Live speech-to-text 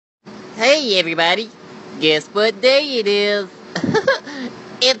Hey everybody, guess what day it is?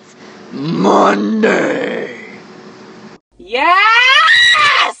 It's Monday!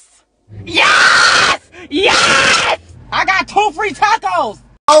 Yes! Yes! Yes! I got 2 free tacos!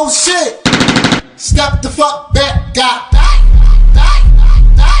 Oh shit! Step the fuck back, die.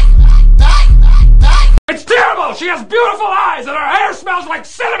 It's terrible! She has beautiful eyes and her hair smells like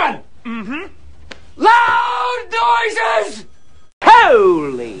cinnamon! Loud noises!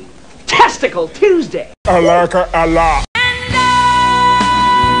 Holy Testicle Tuesday! Alaka Allah.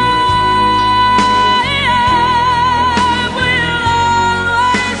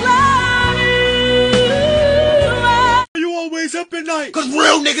 You always up at night? Cause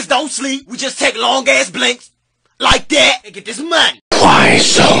real niggas don't sleep. We just take long ass blinks like that and get this money. Why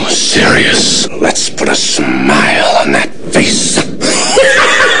so serious? Let's put a smile on that face.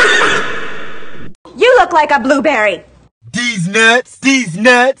 You look like a blueberry. These nuts.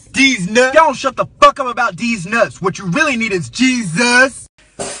 Don't shut the fuck up about these nuts. What you really need is Jesus.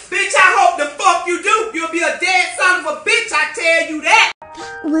 Bitch, I hope the fuck you do! You'll be a dead son of a bitch, I tell you that!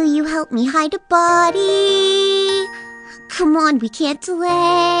 Will you help me hide a body? Come on, we can't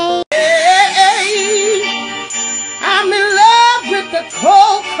delay. Hey, I'm in love with the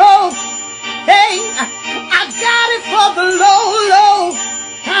cold. Hey, I got it for the low.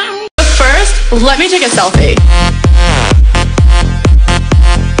 First, let me take a selfie.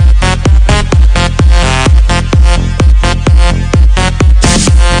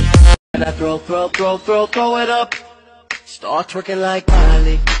 And I throw it up. Start twerking like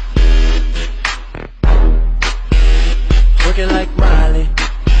Miley. Twerking like Miley.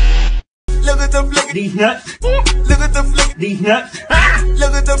 Look at the flick. These nuts. Look at the flick. These nuts.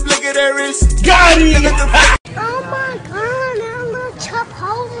 Look at the flick of their wrist. Got him! Look at the flick. Oh my god, I love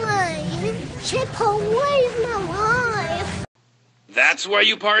Chipotle. Chipotle is my life. That's why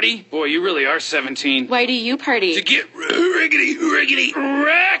you party? Boy, you really are 17. Why do you party? To get riggedy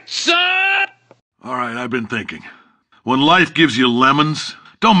wrecked, son! Alright, I've been thinking. When life gives you lemons,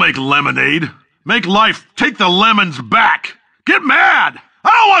 don't make lemonade. Make life take the lemons back. Get mad! I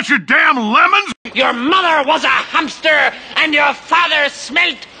don't want your damn lemons! Your mother was a hamster, and your father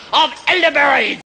smelt of elderberries.